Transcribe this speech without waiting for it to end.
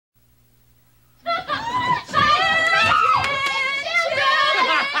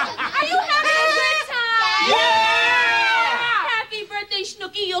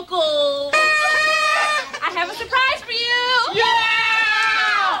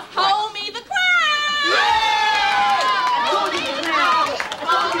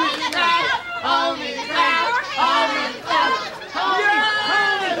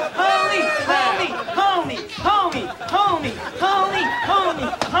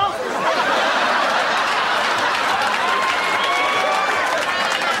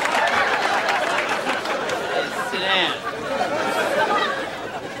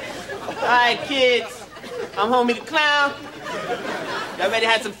I'm Homie the Clown. Y'all ready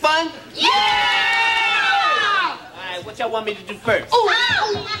to have some fun? Yeah! Alright, what y'all want me to do first? Oh,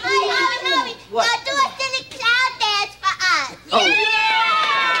 Homie. What? Now do a silly clown dance for us. Oh.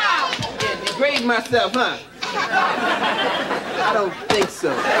 Yeah! Yeah, degrade myself, huh? I don't think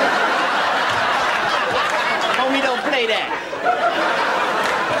so. Homie, don't play that.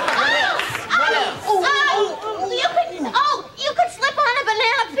 What else? You could slip on a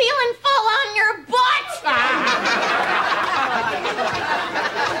banana peel and fall on your butt.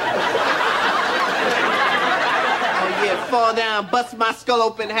 Oh yeah, fall down, bust my skull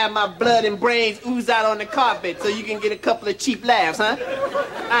open, have my blood and brains ooze out on the carpet so you can get a couple of cheap laughs, huh?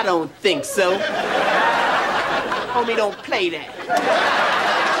 I don't think so. Homie, don't play that.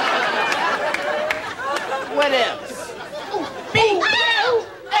 What else? Hey!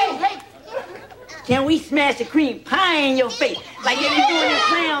 Can we smash the cream pie in your face like they be doing in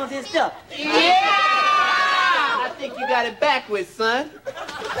clowns and stuff? Yeah! I think you got it backwards, son.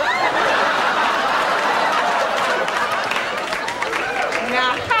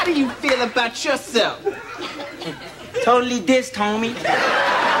 Now, how do you feel about yourself? Totally dissed, homie.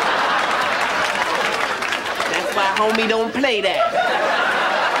 That's why homie don't play that.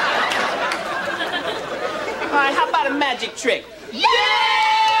 All right, how about a magic trick? Yeah!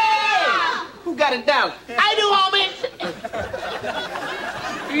 Who got $1? I do, homie.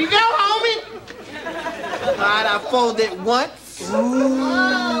 Here you go, homie. All right, I fold it once.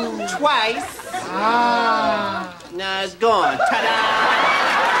 Ooh. Twice. Now it's gone. Ta-da!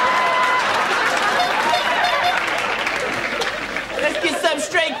 Let's get something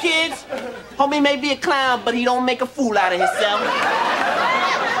straight, kids. Homie may be a clown, but he don't make a fool out of himself.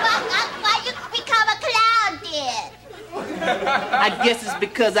 Why you become a clown, dear? I guess it's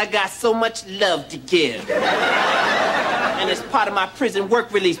because I got so much love to give. And it's part of my prison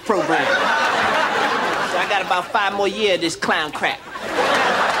work release program. So I got about 5 more years of this clown crap.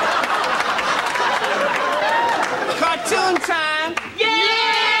 Cartoon time! Yeah!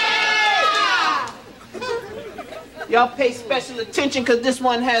 Y'all pay special attention because this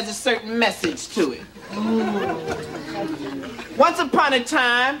one has a certain message to it. Once upon a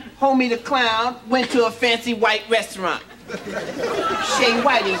time, Homie the Clown went to a fancy white restaurant. Shea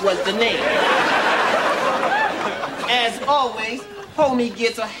Whitey was the name. As always, Homie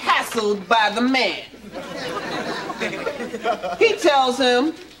gets hassled by the man. He tells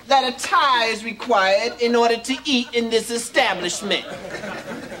him that a tie is required in order to eat in this establishment.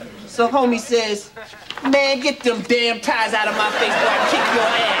 So Homie says, man, get them damn ties out of my face before I kick your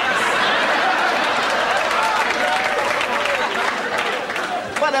ass.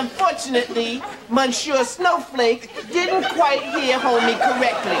 But unfortunately, Monsieur Snowflake didn't quite hear Homie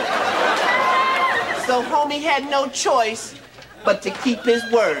correctly. So Homie had no choice but to keep his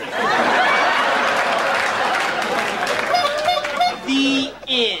word. The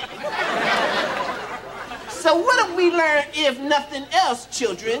end. So what have we learned, if nothing else,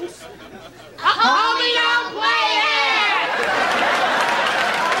 children? Homie, don't play it!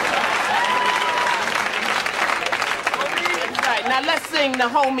 Right, now let's sing the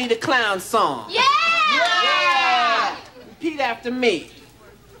Homie the Clown song. Yeah! Yeah! Repeat after me.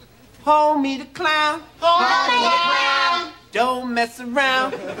 Homie the Clown. Homie the clown. Don't mess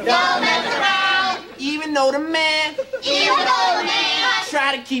around. Don't mess around. Even though the man. Even though the man.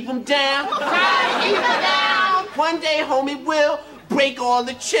 Try to keep him down. Try to keep him down. One day Homie will break all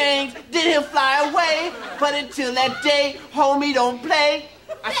the chains, then he'll fly away. But until that day, Homie don't play.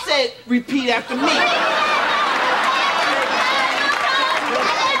 I said, repeat after me.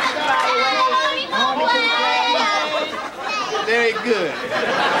 Very good.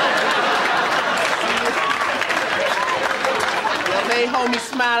 Well, made Homie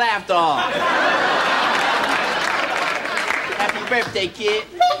smile after all. Happy birthday, kid.